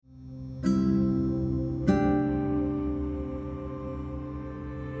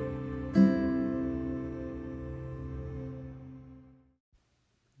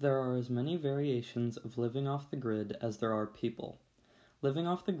as many variations of living off the grid as there are people. Living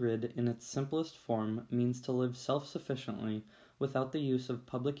off the grid in its simplest form means to live self-sufficiently without the use of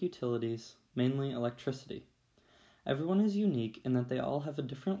public utilities, mainly electricity. Everyone is unique in that they all have a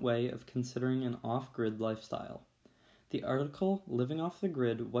different way of considering an off-grid lifestyle. The article, Living Off the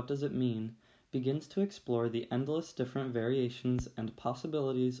Grid, What Does It Mean?, begins to explore the endless different variations and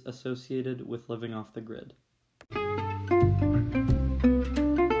possibilities associated with living off the grid.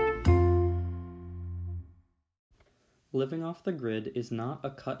 Living off the grid is not a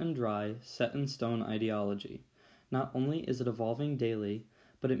cut-and-dry, set-in-stone ideology. Not only is it evolving daily,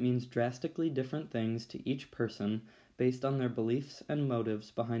 but it means drastically different things to each person based on their beliefs and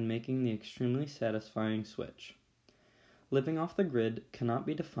motives behind making the extremely satisfying switch. Living off the grid cannot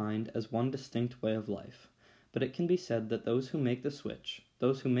be defined as one distinct way of life, but it can be said that those who make the switch,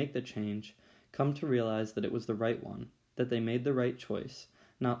 those who make the change, come to realize that it was the right one, that they made the right choice,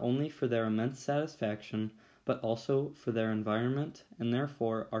 not only for their immense satisfaction, but also for their environment and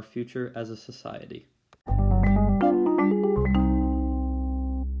therefore our future as a society.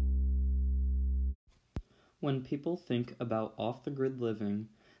 When people think about off-the-grid living,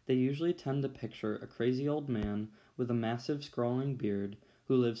 they usually tend to picture a crazy old man with a massive scrawling beard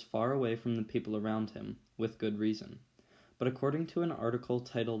who lives far away from the people around him, with good reason. But according to an article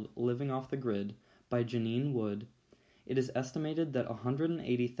titled Living Off the Grid by Janine Wood, it is estimated that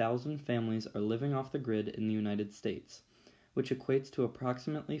 180,000 families are living off the grid in the United States, which equates to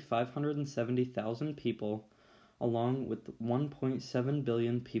approximately 570,000 people, along with 1.7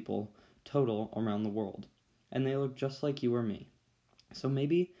 billion people total around the world. And they look just like you or me. So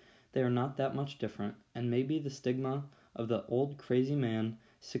maybe they are not that much different, and maybe the stigma of the old crazy man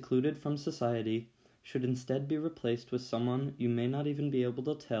secluded from society should instead be replaced with someone you may not even be able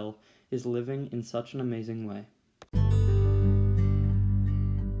to tell is living in such an amazing way.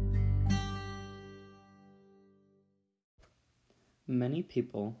 Many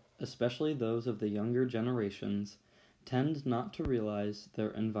people, especially those of the younger generations, tend not to realize their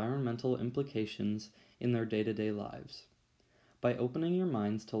environmental implications in their day-to-day lives. By opening your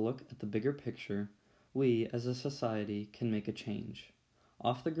minds to look at the bigger picture, we, as a society, can make a change.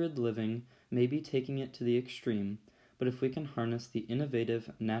 Off-the-grid living may be taking it to the extreme, but if we can harness the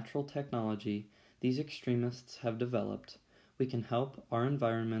innovative, natural technology these extremists have developed, we can help our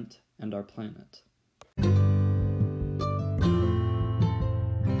environment and our planet.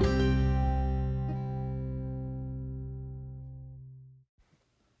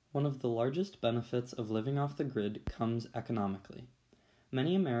 One of the largest benefits of living off the grid comes economically.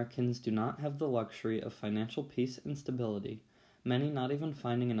 Many Americans do not have the luxury of financial peace and stability, many not even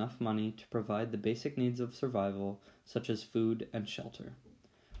finding enough money to provide the basic needs of survival, such as food and shelter.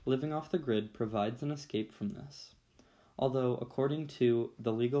 Living off the grid provides an escape from this. Although, according to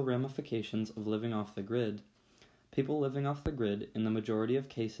the legal ramifications of living off the grid, people living off the grid in the majority of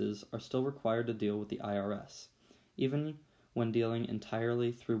cases are still required to deal with the IRS, even when dealing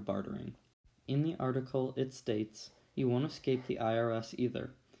entirely through bartering. In the article, it states, you won't escape the IRS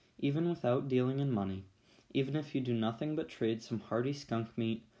either, even without dealing in money, even if you do nothing but trade some hearty skunk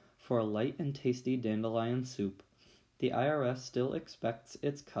meat for a light and tasty dandelion soup, the IRS still expects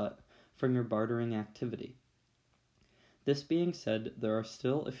its cut from your bartering activity. This being said, there are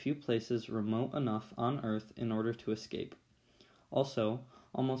still a few places remote enough on Earth in order to escape. Also,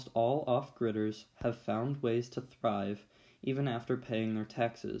 almost all off-gridders have found ways to thrive even after paying their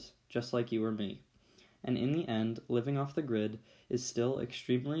taxes, just like you or me. And in the end, living off the grid is still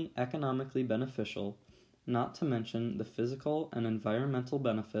extremely economically beneficial, not to mention the physical and environmental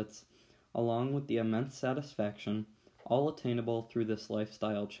benefits, along with the immense satisfaction, all attainable through this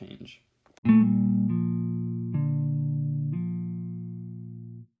lifestyle change.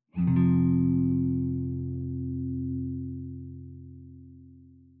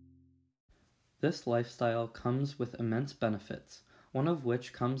 This lifestyle comes with immense benefits, one of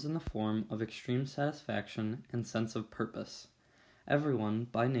which comes in the form of extreme satisfaction and sense of purpose. Everyone,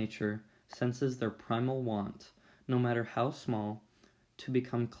 by nature, senses their primal want, no matter how small, to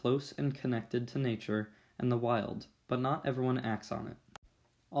become close and connected to nature and the wild, but not everyone acts on it.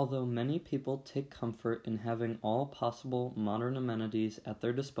 Although many people take comfort in having all possible modern amenities at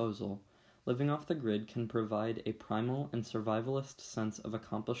their disposal, living off the grid can provide a primal and survivalist sense of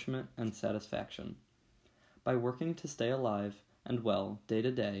accomplishment and satisfaction. By working to stay alive and well day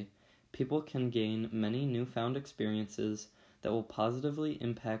to day, people can gain many newfound experiences that will positively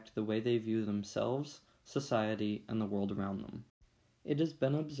impact the way they view themselves, society, and the world around them. It has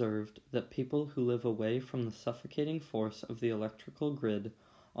been observed that people who live away from the suffocating force of the electrical grid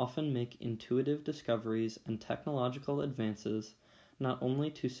often make intuitive discoveries and technological advances not only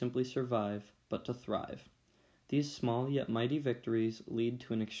to simply survive, but to thrive. These small yet mighty victories lead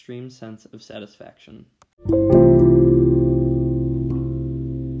to an extreme sense of satisfaction.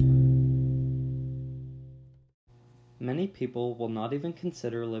 Many people will not even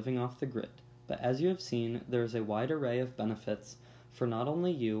consider living off the grid, but as you have seen, there is a wide array of benefits for not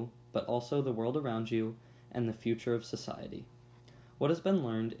only you, but also the world around you and the future of society. What has been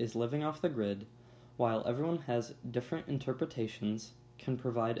learned is living off the grid, while everyone has different interpretations, can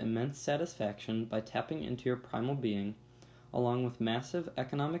provide immense satisfaction by tapping into your primal being, along with massive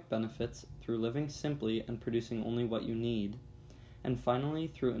economic benefits through living simply and producing only what you need, and finally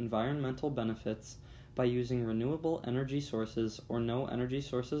through environmental benefits by using renewable energy sources or no energy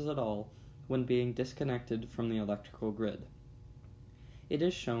sources at all when being disconnected from the electrical grid. It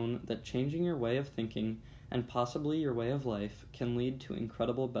is shown that changing your way of thinking and possibly your way of life can lead to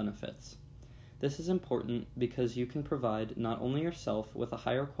incredible benefits. This is important because you can provide not only yourself with a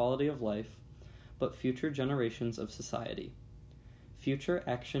higher quality of life, but future generations of society. Future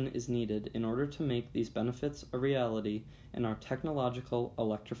action is needed in order to make these benefits a reality in our technological,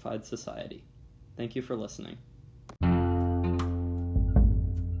 electrified society. Thank you for listening.